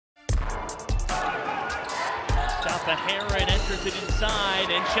The Heron enters it inside,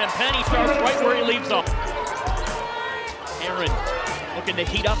 and Champagny starts right where he leaves off. Heron looking to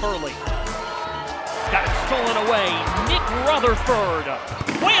heat up early. Got it stolen away. Nick Rutherford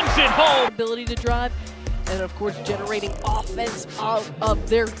whams it home. Ability to drive, and of course generating offense of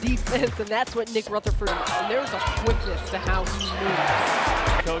their defense, and that's what Nick Rutherford does. And there's a quickness to how he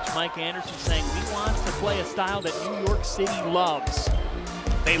moves. Coach Mike Anderson saying we want to play a style that New York City loves.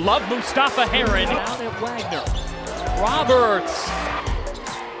 They love Mustafa Heron. Down at Wagner. Roberts.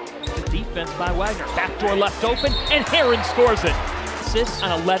 The defense by Wagner. Backdoor left open, and Heron scores it. Assists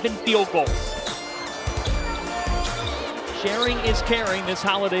on 11 field goals. Sharing is caring this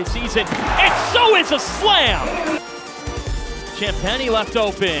holiday season, and so is a slam! Champagny left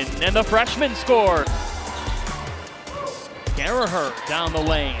open, and the freshman scored. Garaher down the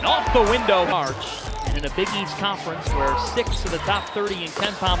lane, off the window. March, and in a Big East conference where 6 of the top 30 in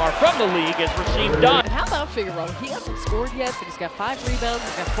KenPom are from the league is Rasheem Dunn. And how about Figueroa? He hasn't scored yet, but he's got 5 rebounds,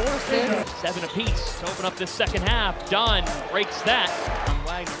 he's got 4 assists. 7 apiece to open up this second half. Dunn breaks that on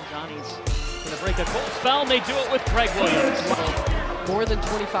Wagner. Johnny's going to break a cold spell, and they do it with Greg Williams. More than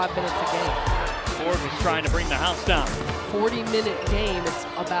 25 minutes a game. Ford was trying to bring the house down. 40-minute game, it's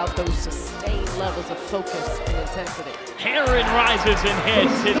about those sustained levels of focus and intensity. Heron rises and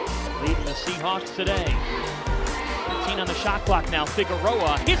hits. Leading the Seahawks today. 15 on the shot clock now.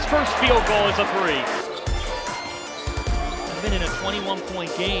 Figueroa, his first field goal is a 3. I've been in a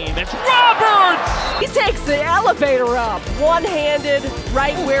 21-point game. It's Roberts! He takes the elevator up, one-handed,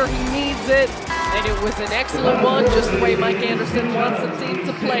 right where he needs it. And it was an excellent one, just the way Mike Anderson wants the team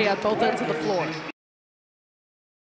to play at both ends of the floor.